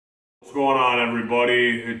What's going on,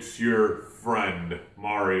 everybody? It's your friend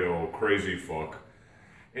Mario Crazy Fuck,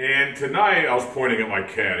 and tonight I was pointing at my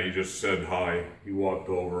cat. He just said hi. He walked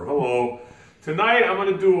over. Hello. Tonight I'm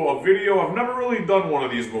going to do a video. I've never really done one of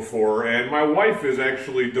these before, and my wife is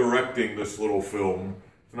actually directing this little film.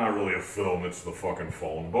 It's not really a film, it's the fucking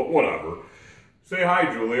phone, but whatever. Say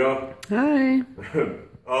hi, Julia. Hi.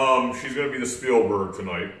 She's going to be the Spielberg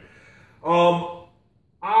tonight.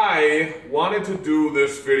 I wanted to do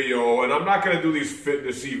this video, and I'm not going to do these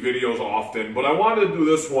fitnessy videos often, but I wanted to do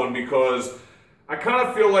this one because I kind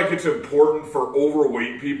of feel like it's important for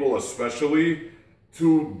overweight people especially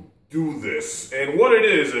to do this. And what it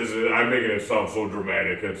is I'm making it sound so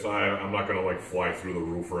dramatic. I'm not going to like fly through the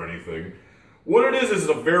roof or anything. What it is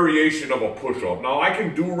a variation of a push-up. Now, I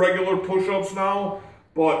can do regular push-ups now,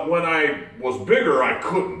 but when I was bigger, I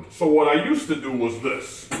couldn't. So what I used to do was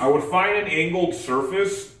this. I would find an angled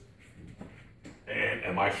surface, and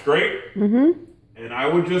am I straight? Mm-hmm. And I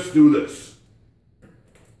would just do this.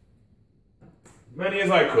 Many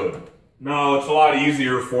as I could. Now, it's a lot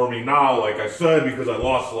easier for me now, like I said, because I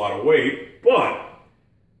lost a lot of weight. But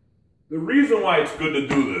the reason why it's good to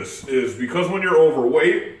do this is because when you're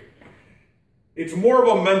overweight, it's more of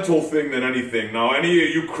a mental thing than anything. Now, any of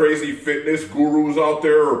you crazy fitness gurus out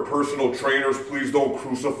there or personal trainers, please don't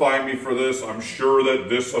crucify me for this. I'm sure that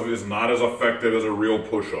this is not as effective as a real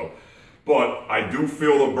push-up. But I do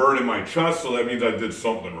feel the burn in my chest, so that means I did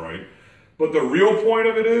something right. But the real point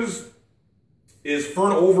of it is for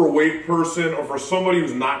an overweight person or for somebody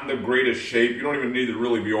who's not in the greatest shape, you don't even need to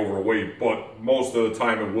really be overweight, but most of the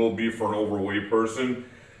time it will be for an overweight person.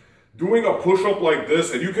 Doing a push-up like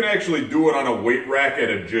this, and you can actually do it on a weight rack at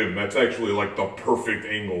a gym. That's actually like the perfect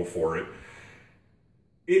angle for it.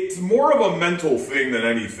 It's more of a mental thing than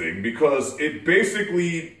anything because it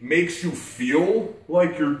basically makes you feel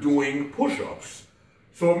like you're doing push-ups.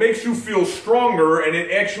 So it makes you feel stronger, and it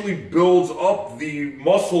actually builds up the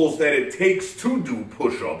muscles that it takes to do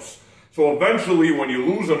push-ups. So eventually, when you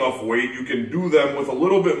lose enough weight, you can do them with a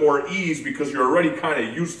little bit more ease because you're already kind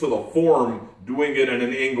of used to the form doing it in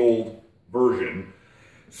an angled version.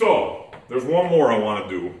 So, there's one more I want to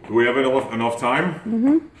do. Do we have enough time?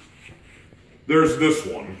 Mm-hmm. There's this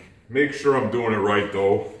one. Make sure I'm doing it right,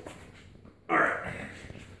 though. All right.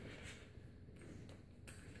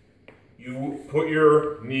 You put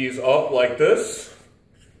your knees up like this.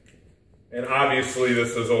 And obviously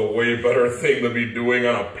this is a way better thing to be doing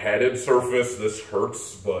on a padded surface. This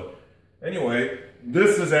hurts, but anyway,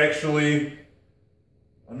 this is actually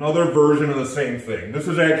another version of the same thing. This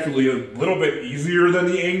is actually a little bit easier than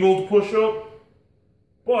the angled push-up,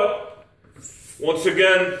 but once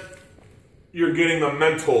again, you're getting the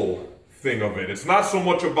mental thing of it. It's not so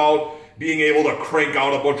much about being able to crank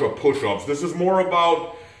out a bunch of push-ups. This is more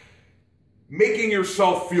about making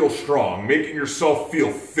yourself feel strong, making yourself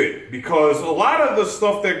feel fit. Because a lot of the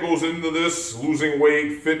stuff that goes into this, losing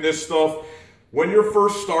weight, fitness stuff, when you're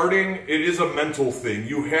first starting, it is a mental thing.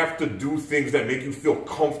 You have to do things that make you feel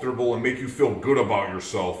comfortable and make you feel good about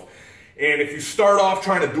yourself. And if you start off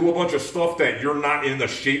trying to do a bunch of stuff that you're not in the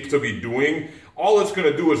shape to be doing, all it's going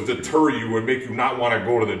to do is deter you and make you not want to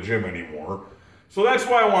go to the gym anymore. So that's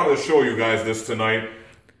why I wanted to show you guys this tonight.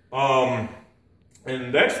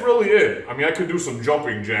 And that's really it. I mean, I could do some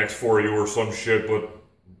jumping jacks for you or some shit, but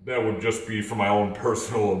that would just be for my own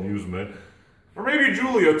personal amusement. Or maybe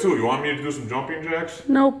Julia, too. You want me to do some jumping jacks?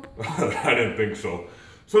 Nope. I didn't think so.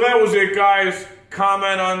 So that was it, guys.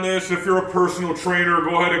 Comment on this. If you're a personal trainer,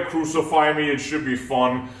 go ahead and crucify me. It should be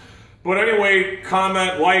fun. But anyway,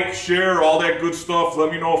 comment, like, share, all that good stuff.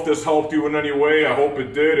 Let me know if this helped you in any way. I hope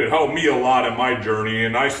it did. It helped me a lot in my journey,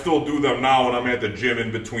 and I still do them now when I'm at the gym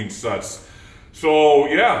in between sets. So,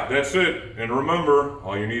 yeah, that's it. And remember,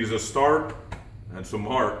 all you need is a start and some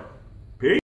heart.